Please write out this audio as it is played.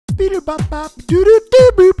Doodle bop bop doodle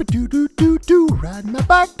doo boop doodle doo doo. Riding my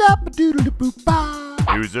bike up doodle doo boop bop.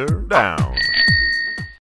 Duzer down.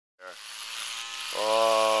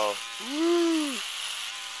 Oh. Woo.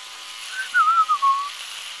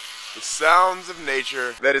 The sounds of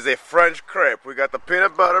nature. That is a French crepe. We got the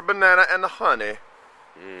peanut butter, banana, and the honey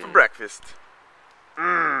for breakfast.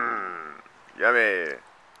 Mmm. Yummy.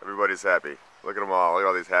 Everybody's happy. Look at them all. Look at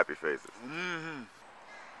all these happy faces.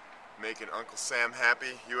 Making Uncle Sam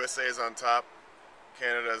happy. USA is on top.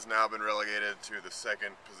 Canada has now been relegated to the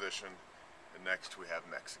second position. And next we have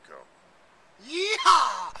Mexico.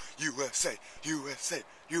 Yeehaw! USA, USA,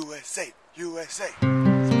 USA, USA.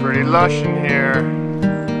 It's pretty lush in here.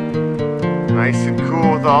 Nice and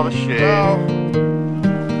cool with all the shade.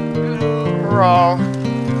 Hello.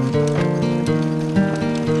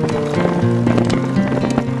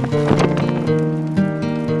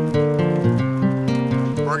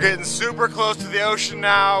 We're getting super close to the ocean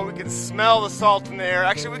now. We can smell the salt in the air.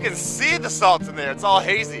 Actually, we can see the salt in there. It's all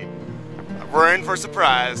hazy. We're in for a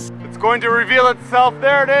surprise. It's going to reveal itself.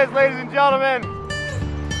 There it is, ladies and gentlemen.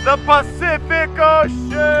 The Pacific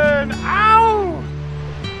Ocean. Ow!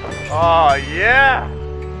 Oh, yeah.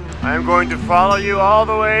 I'm going to follow you all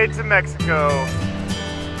the way to Mexico.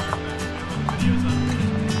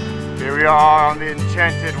 Here we are on the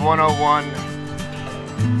enchanted 101.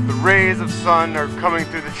 The rays of sun are coming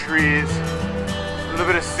through the trees. A little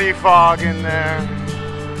bit of sea fog in there.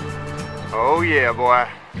 Oh yeah, boy.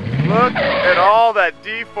 Look at all that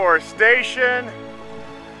deforestation.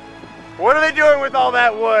 What are they doing with all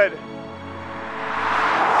that wood?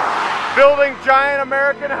 Building giant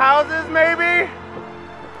American houses, maybe?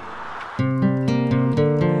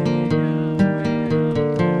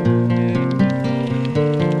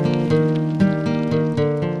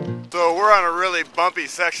 So we're on a really bumpy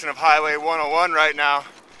section of Highway 101 right now.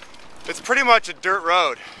 It's pretty much a dirt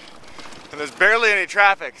road, and there's barely any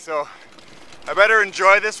traffic, so I better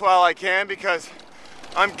enjoy this while I can, because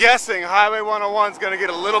I'm guessing Highway 101 is going to get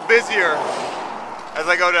a little busier as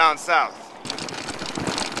I go down south.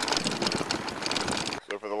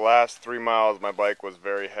 So for the last 3 miles, my bike was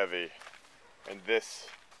very heavy, and this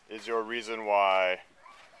is your reason why.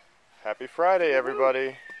 Happy Friday,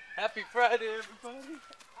 everybody. Happy Friday, everybody.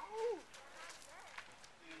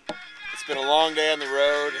 It's been a long day on the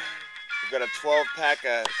road. We've got a 12-pack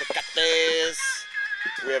of tecates.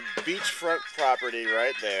 We have beachfront property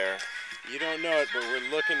right there. You don't know it, but we're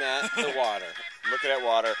looking at the water. Looking at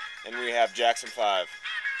water, and we have Jackson 5.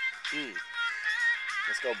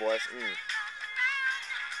 Let's go, boys.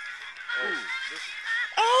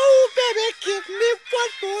 Oh, baby, give me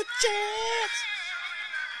one more chance.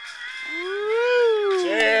 Woo.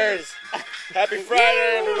 Cheers! Happy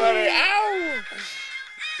Friday, everybody! Ow!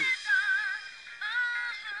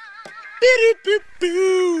 Biddy boo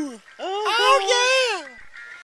boo.